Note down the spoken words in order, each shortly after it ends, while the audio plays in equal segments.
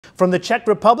From the Czech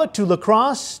Republic to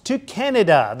lacrosse to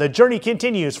Canada, the journey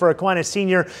continues for Aquinas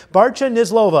senior Barcha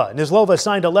Hnizdilova. Hnizdilova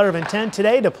signed a letter of intent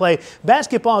today to play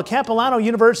basketball at Capilano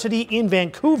University in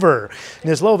Vancouver.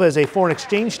 Hnizdilova is a foreign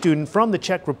exchange student from the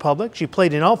Czech Republic. She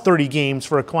played in all 30 games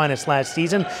for Aquinas last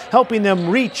season, helping them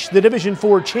reach the Division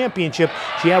IV championship.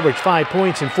 She averaged 5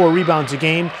 points and 4 rebounds a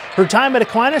game. Her time at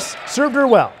Aquinas served her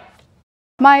well.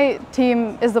 My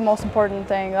team is the most important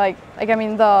thing. I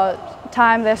mean, the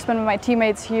time that I spend with my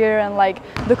teammates here and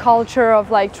the culture of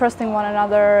trusting one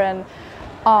another, and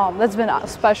that's been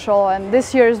special. And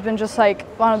this year has been just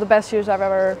one of the best years I've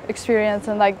ever experienced.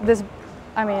 And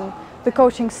I mean, the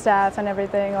coaching staff and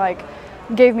everything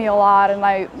gave me a lot, and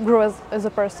I grew as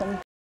a person.